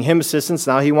Paul giving him assistance.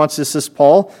 Now he wants to assist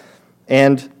Paul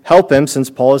and help him since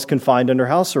Paul is confined under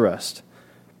house arrest.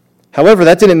 However,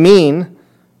 that didn't mean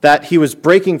that he was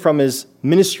breaking from his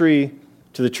ministry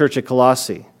to the church at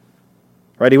Colossae.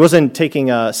 Right? He wasn't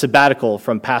taking a sabbatical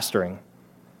from pastoring.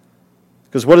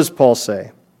 Because what does Paul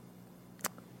say?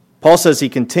 Paul says he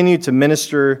continued to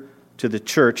minister to the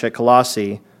church at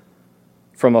Colossae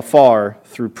from afar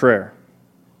through prayer.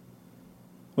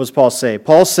 What does Paul say?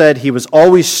 Paul said he was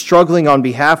always struggling on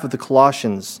behalf of the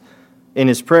Colossians in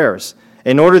his prayers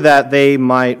in order that they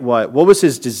might what? What was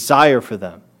his desire for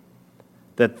them?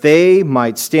 That they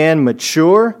might stand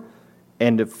mature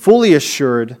and fully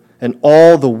assured in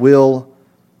all the will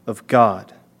of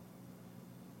God.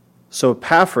 So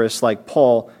Epaphras, like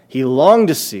Paul, he longed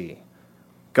to see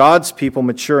God's people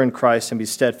mature in Christ and be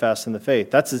steadfast in the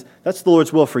faith. That's the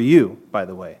Lord's will for you, by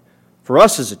the way, for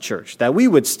us as a church, that we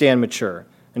would stand mature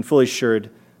and fully assured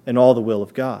in all the will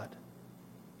of God.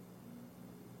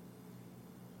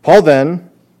 Paul then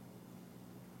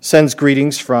sends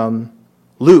greetings from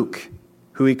Luke,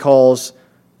 who he calls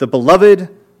the beloved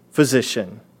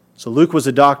physician. So Luke was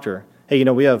a doctor. Hey,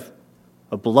 we have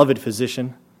a beloved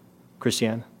physician,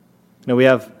 Christiane. We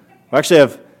actually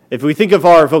have, if we think of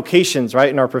our vocations, right,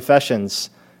 in our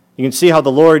professions, you can see how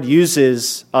the Lord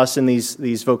uses us in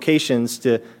these vocations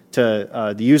to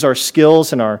use our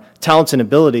skills and our talents and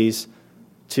abilities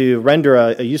to render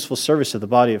a useful service to the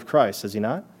body of Christ, does he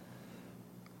not?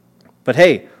 But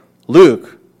hey,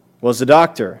 Luke was a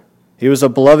doctor. He was a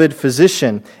beloved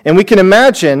physician. And we can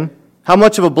imagine how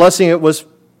much of a blessing it was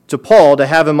to Paul to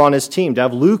have him on his team, to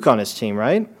have Luke on his team,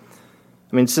 right?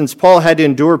 I mean, since Paul had to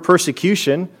endure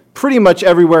persecution pretty much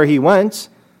everywhere he went,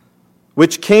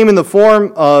 which came in the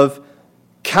form of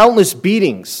countless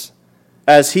beatings,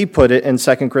 as he put it in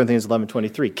 2 Corinthians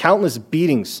 11:23. Countless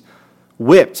beatings,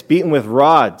 whipped, beaten with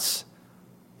rods,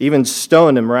 even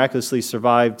stoned, and miraculously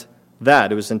survived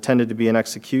that. It was intended to be an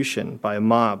execution by a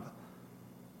mob.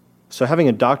 So having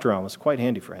a doctor on was quite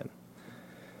handy for him.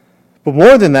 But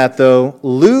more than that, though,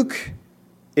 Luke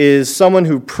is someone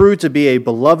who proved to be a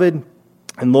beloved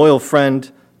and loyal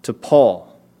friend to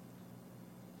Paul.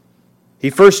 He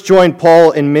first joined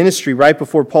Paul in ministry right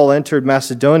before Paul entered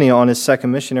Macedonia on his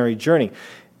second missionary journey.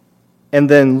 And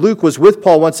then Luke was with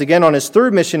Paul once again on his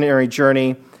third missionary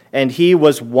journey, and he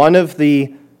was one of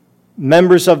the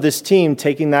members of this team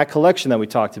taking that collection that we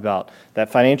talked about,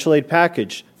 that financial aid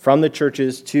package from the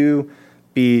churches to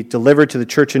be delivered to the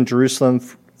church in Jerusalem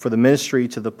for the ministry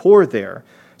to the poor there.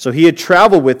 So he had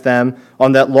traveled with them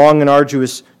on that long and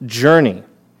arduous journey.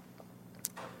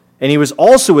 And he was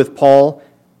also with Paul,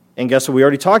 and guess what we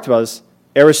already talked about, is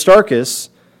Aristarchus.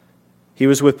 He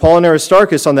was with Paul and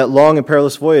Aristarchus on that long and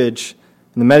perilous voyage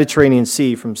in the Mediterranean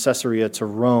Sea from Caesarea to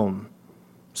Rome.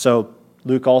 So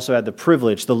Luke also had the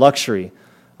privilege, the luxury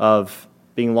of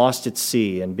being lost at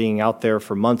sea and being out there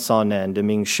for months on end and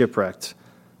being shipwrecked.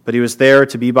 But he was there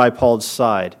to be by Paul's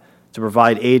side, to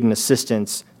provide aid and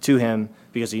assistance to him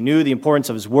because he knew the importance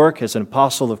of his work as an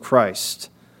apostle of Christ.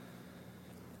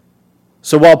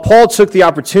 So while Paul took the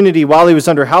opportunity while he was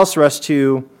under house arrest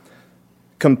to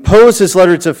compose his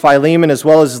letter to Philemon as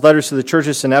well as his letters to the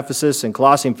churches in Ephesus and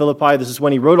Colossae and Philippi, this is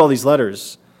when he wrote all these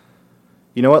letters.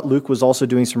 You know what? Luke was also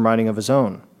doing some writing of his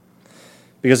own.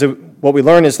 Because what we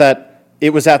learn is that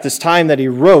it was at this time that he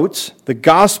wrote the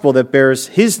gospel that bears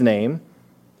his name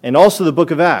and also the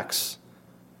book of Acts.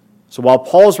 So while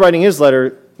Paul's writing his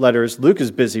letters, Luke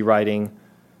is busy writing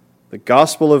the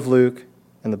gospel of Luke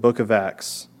and the book of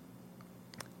Acts.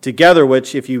 Together,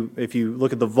 which if you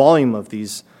look at the volume of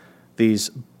these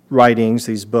writings,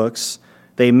 these books,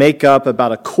 they make up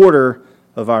about a quarter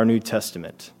of our New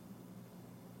Testament.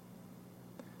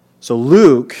 So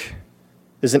Luke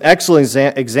is an excellent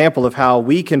example of how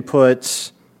we can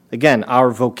put, again,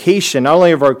 our vocation, not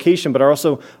only our vocation, but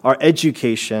also our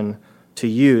education to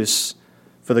use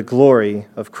for the glory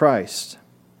of Christ.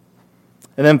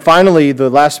 And then finally, the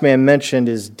last man mentioned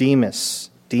is Demas.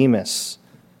 Demas.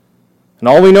 And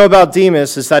all we know about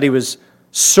Demas is that he was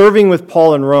serving with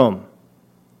Paul in Rome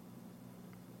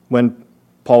when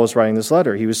Paul was writing this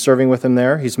letter. He was serving with him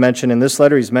there. He's mentioned in this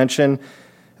letter. He's mentioned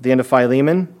at the end of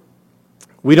Philemon.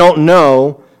 We don't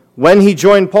know when he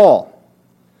joined Paul,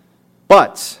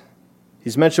 but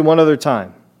he's mentioned one other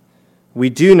time. We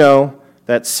do know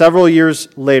that several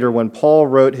years later, when Paul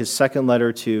wrote his second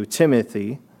letter to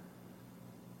Timothy,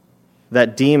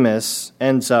 that Demas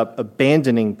ends up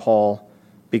abandoning Paul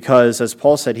because, as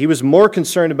Paul said, he was more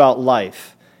concerned about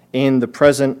life in the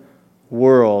present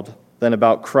world than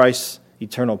about Christ's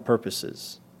eternal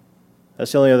purposes.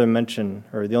 That's the only other mention,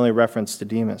 or the only reference to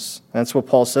Demas. That's what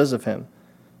Paul says of him.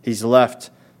 He's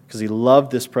left because he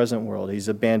loved this present world. He's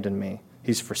abandoned me.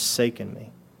 He's forsaken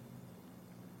me.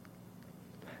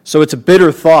 So it's a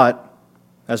bitter thought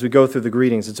as we go through the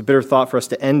greetings. It's a bitter thought for us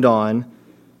to end on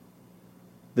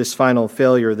this final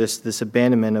failure, this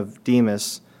abandonment of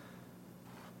Demas,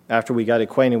 after we got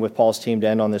acquainted with Paul's team, to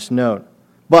end on this note.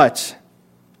 But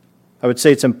I would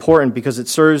say it's important because it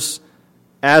serves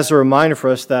as a reminder for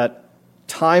us that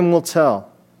time will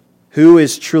tell who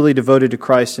is truly devoted to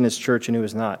Christ and his church and who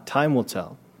is not. Time will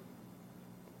tell.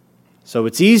 So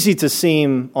it's easy to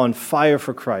seem on fire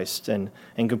for Christ and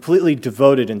completely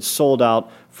devoted and sold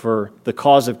out for the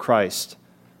cause of Christ,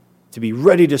 to be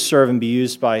ready to serve and be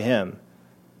used by him.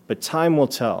 But time will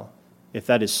tell if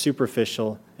that is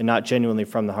superficial and not genuinely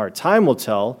from the heart. Time will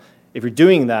tell if you're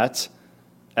doing that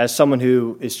as someone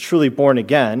who is truly born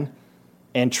again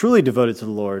and truly devoted to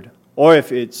the Lord, or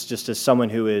if it's just as someone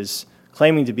who is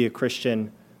claiming to be a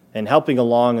Christian and helping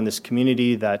along in this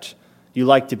community that you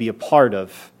like to be a part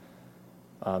of.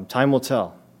 Time will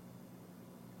tell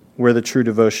where the true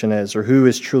devotion is or who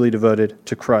is truly devoted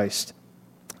to Christ.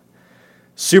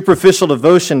 Superficial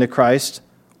devotion to Christ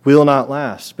will not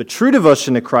last, but true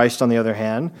devotion to Christ, on the other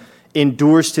hand,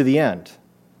 endures to the end,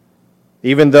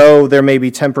 even though there may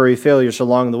be temporary failures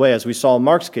along the way, as we saw in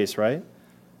Mark's case, right?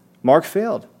 Mark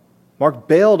failed. Mark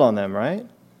bailed on them, right?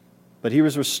 But he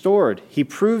was restored. He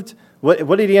proved,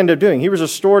 what did he end up doing? He was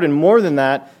restored, and more than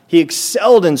that, he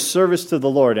excelled in service to the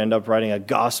Lord, ended up writing a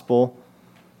gospel.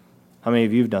 How many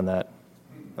of you have done that?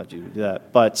 Not you do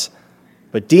that. But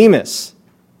Demas,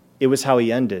 it was how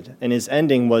he ended. And his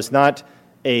ending was not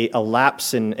a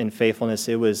lapse in faithfulness.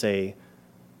 It was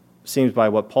seems by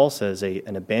what Paul says,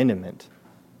 an abandonment.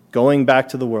 Going back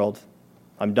to the world.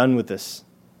 I'm done with this.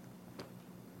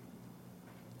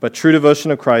 But true devotion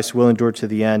to Christ will endure to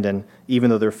the end, and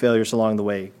even though there are failures along the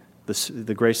way,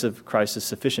 the grace of Christ is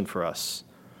sufficient for us.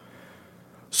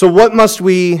 So what must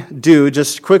we do,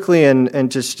 just quickly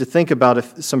and just to think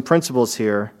about some principles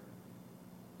here?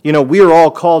 You know, we are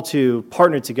all called to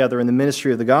partner together in the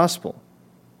ministry of the gospel.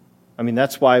 I mean,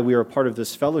 that's why we are a part of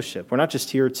this fellowship. We're not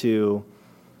just here to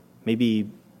maybe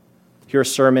hear a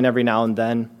sermon every now and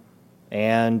then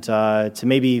and to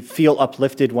maybe feel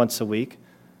uplifted once a week.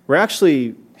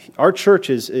 Our church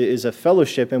is a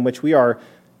fellowship in which we are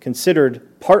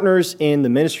considered partners in the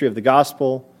ministry of the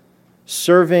gospel,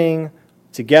 serving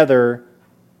together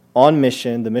on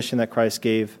mission, the mission that Christ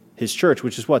gave his church,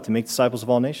 which is what? To make disciples of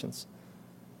all nations.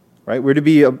 Right? We're to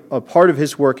be a part of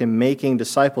his work in making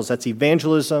disciples. That's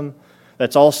evangelism.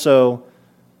 That's also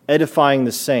edifying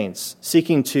the saints,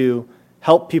 seeking to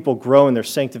help people grow in their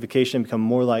sanctification and become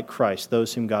more like Christ,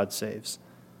 those whom God saves.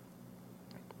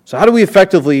 So how do we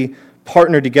effectively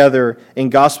partner together in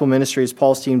gospel ministry as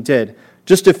Paul's team did?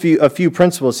 Just a few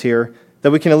principles here that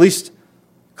we can at least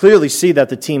clearly see that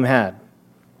the team had.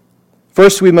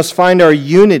 First, we must find our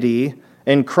unity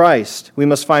in Christ. We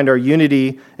must find our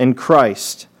unity in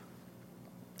Christ.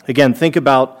 Again, think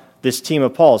about this team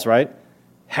of Paul's, right?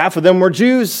 Half of them were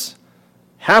Jews,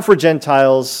 half were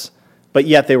Gentiles, but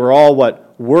yet they were all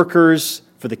what? Workers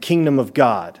for the kingdom of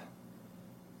God.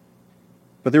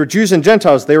 But they were Jews and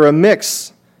Gentiles. They were a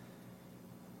mix.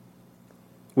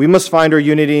 We must find our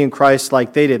unity in Christ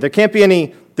like they did. There can't be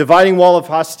any dividing wall of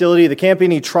hostility. There can't be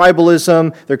any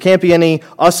tribalism. There can't be any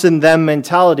us and them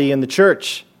mentality in the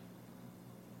church.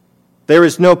 There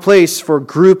is no place for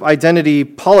group identity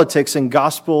politics in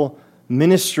gospel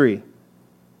ministry.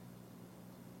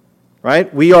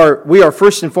 Right? We are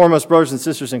first and foremost brothers and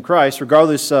sisters in Christ,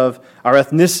 regardless of our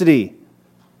ethnicity,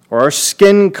 or our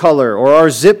skin color, or our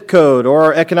zip code, or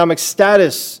our economic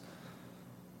status.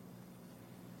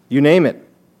 You name it.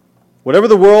 Whatever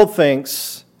the world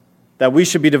thinks that we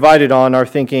should be divided on, our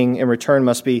thinking in return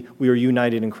must be, we are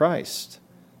united in Christ.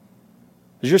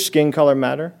 Does your skin color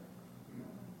matter?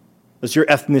 Does your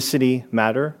ethnicity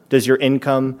matter? Does your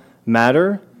income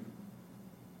matter?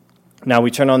 Now we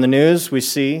turn on the news, we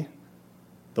see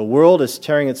the world is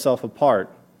tearing itself apart,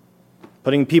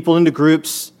 putting people into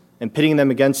groups and pitting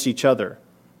them against each other.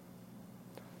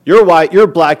 You're white, you're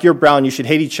black, you're brown, you should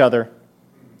hate each other.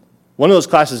 One of those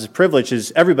classes of privilege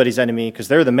is everybody's enemy because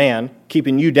they're the man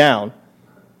keeping you down.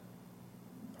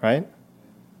 Right?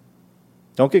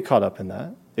 Don't get caught up in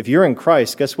that. If you're in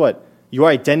Christ, guess what? Your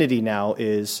identity now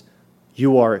is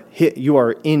you are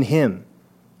in him.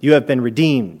 You have been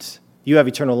redeemed. You have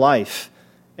eternal life.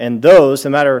 And those,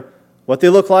 no matter what they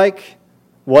look like,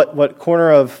 what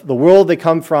corner of the world they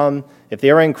come from, if they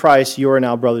are in Christ, you are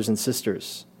now brothers and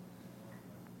sisters.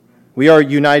 We are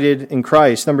united in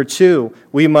Christ. Number two,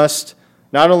 we must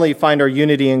not only find our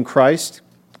unity in Christ,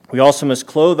 we also must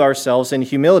clothe ourselves in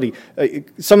humility.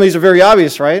 Some of these are very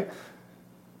obvious, right?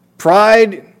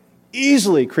 Pride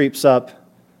easily creeps up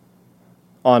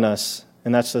on us,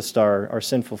 and that's just our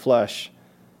sinful flesh.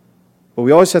 But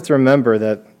we always have to remember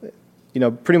that,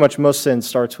 pretty much most sin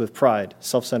starts with pride,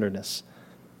 self-centeredness.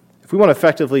 If we want to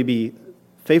effectively be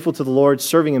faithful to the Lord,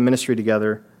 serving in ministry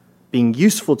together, being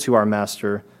useful to our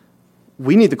Master,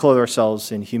 we need to clothe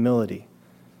ourselves in humility.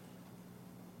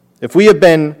 If we have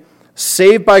been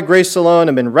saved by grace alone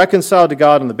and been reconciled to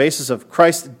God on the basis of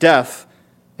Christ's death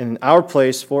in our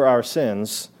place for our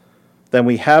sins, then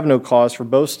we have no cause for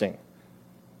boasting.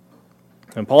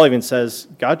 And Paul even says,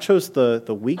 God chose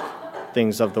the weak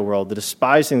things of the world, the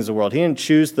despised things of the world. He didn't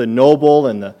choose the noble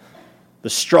and the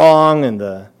strong and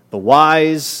the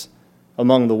wise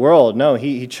among the world. No,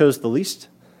 he chose the least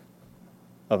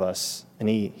of us, and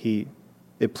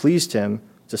it pleased him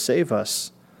to save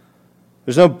us.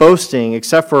 There's no boasting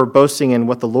except for boasting in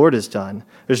what the Lord has done.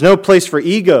 There's no place for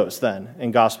egos then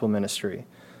in gospel ministry.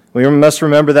 We must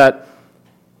remember that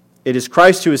it is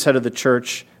Christ who is head of the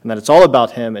church, and that it's all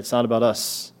about him. It's not about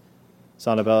us. It's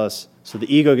not about us. So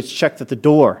the ego gets checked at the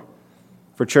door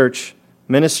for church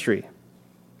ministry.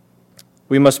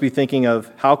 We must be thinking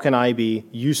of, how can I be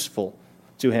useful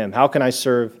to him? How can I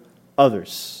serve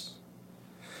others?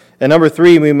 And number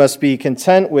three, we must be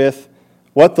content with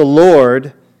what the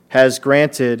Lord has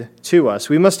granted to us.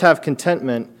 We must have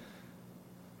contentment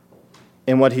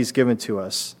in what he's given to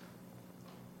us.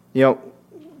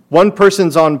 One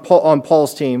person on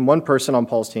Paul's team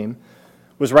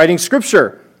was writing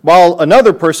scripture, while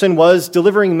another person was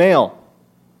delivering mail.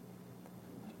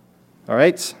 All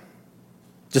right?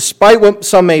 Despite what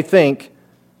some may think,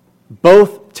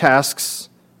 both tasks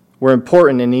were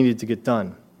important and needed to get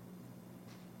done.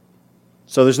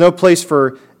 So there's no place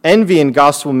for envy in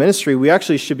gospel ministry. We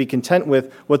actually should be content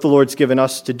with what the Lord's given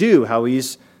us to do, how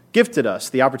he's gifted us,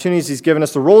 the opportunities he's given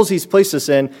us, the roles he's placed us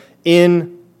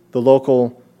in the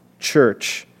local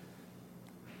church.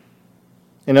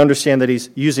 And understand that he's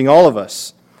using all of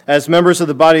us. As members of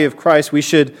the body of Christ, we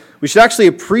should actually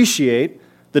appreciate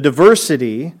the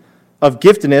diversity of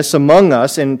giftedness among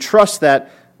us and trust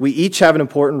that we each have an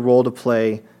important role to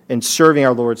play in serving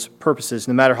our Lord's purposes,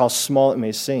 no matter how small it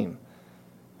may seem.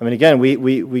 I mean, again,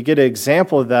 we get an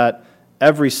example of that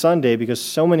every Sunday because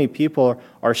so many people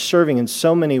are serving in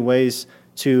so many ways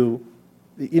to,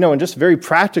 in just very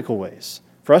practical ways.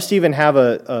 For us to even have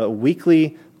a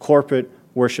weekly corporate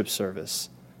worship service.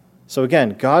 So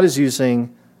again, God is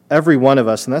using every one of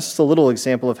us, and that's just a little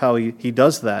example of how he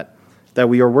does that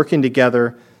we are working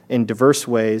together in diverse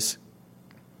ways,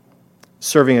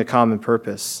 serving a common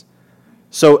purpose.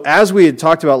 So as we had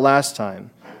talked about last time,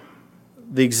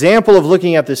 the example of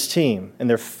looking at this team and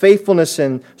their faithfulness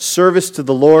and service to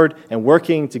the Lord and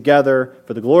working together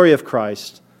for the glory of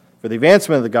Christ, for the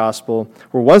advancement of the gospel,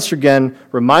 we're once again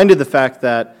reminded of the fact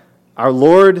that our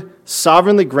Lord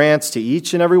sovereignly grants to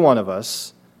each and every one of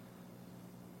us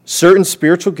certain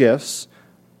spiritual gifts,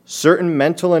 certain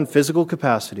mental and physical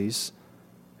capacities,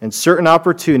 and certain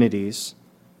opportunities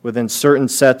within certain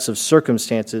sets of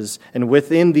circumstances and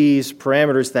within these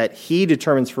parameters that he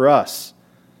determines for us.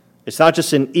 It's not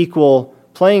just an equal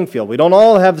playing field. We don't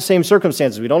all have the same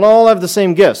circumstances. We don't all have the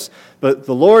same gifts. But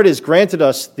the Lord has granted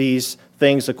us these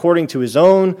things according to his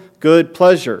own good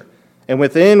pleasure. And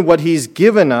within what he's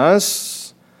given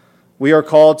us, we are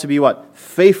called to be what?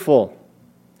 Faithful.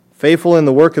 Faithful in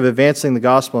the work of advancing the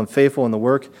gospel and faithful in the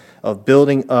work of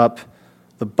building up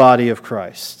the body of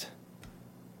Christ.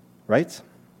 Right?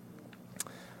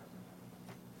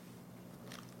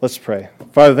 Let's pray.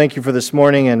 Father, thank you for this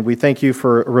morning, and we thank you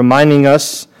for reminding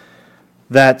us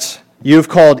that you've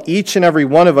called each and every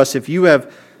one of us, if you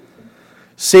have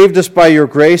saved us by your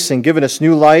grace and given us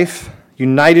new life,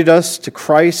 united us to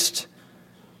Christ,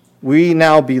 we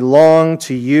now belong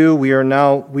to you. We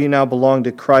now belong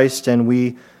to Christ, and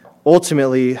we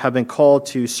ultimately have been called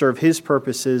to serve his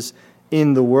purposes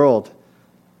in the world.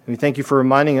 And we thank you for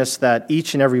reminding us that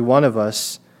each and every one of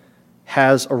us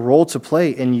has a role to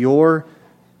play in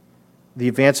the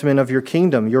advancement of your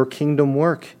kingdom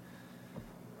work,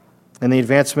 and the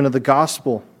advancement of the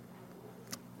gospel.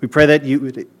 We pray that you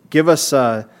would give us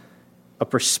a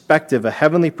perspective, a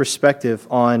heavenly perspective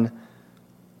on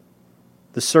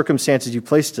the circumstances you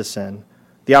placed us in,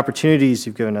 the opportunities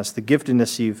you've given us, the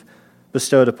giftedness you've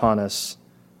bestowed upon us,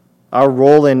 our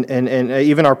role and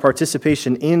even our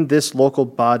participation in this local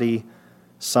body,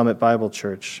 Summit Bible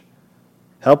Church.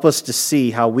 Help us to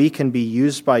see how we can be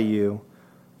used by you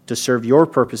to serve your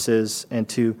purposes and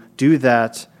to do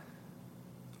that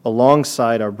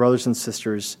alongside our brothers and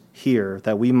sisters here,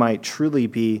 that we might truly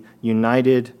be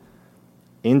united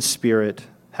in spirit,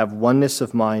 have oneness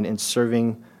of mind in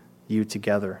serving you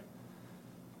together.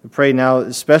 We pray now,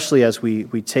 especially as we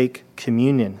take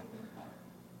communion,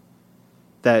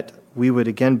 that we would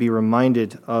again be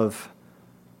reminded of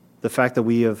the fact that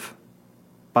we have,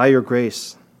 by your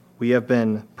grace, we have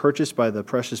been purchased by the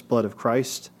precious blood of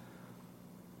Christ,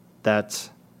 that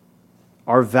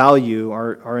our value,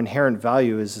 our inherent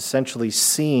value is essentially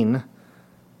seen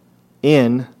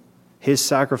in his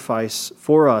sacrifice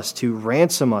for us, to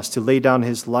ransom us, to lay down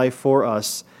his life for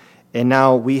us. And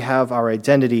now we have our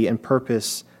identity and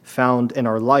purpose found in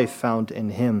our life, found in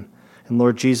him. And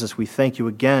Lord Jesus, we thank you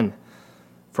again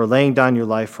for laying down your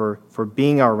life, for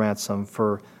being our ransom,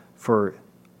 for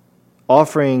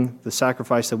offering the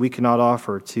sacrifice that we cannot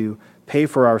offer, to pay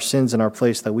for our sins in our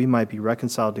place that we might be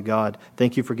reconciled to God.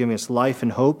 Thank you for giving us life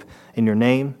and hope in your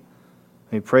name.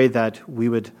 We pray that we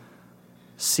would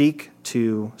seek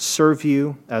to serve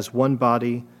you as one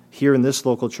body here in this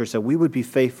local church, that we would be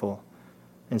faithful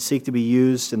and seek to be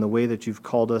used in the way that you've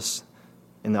called us,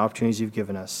 in the opportunities you've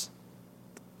given us.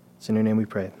 It's in your name we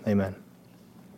pray. Amen.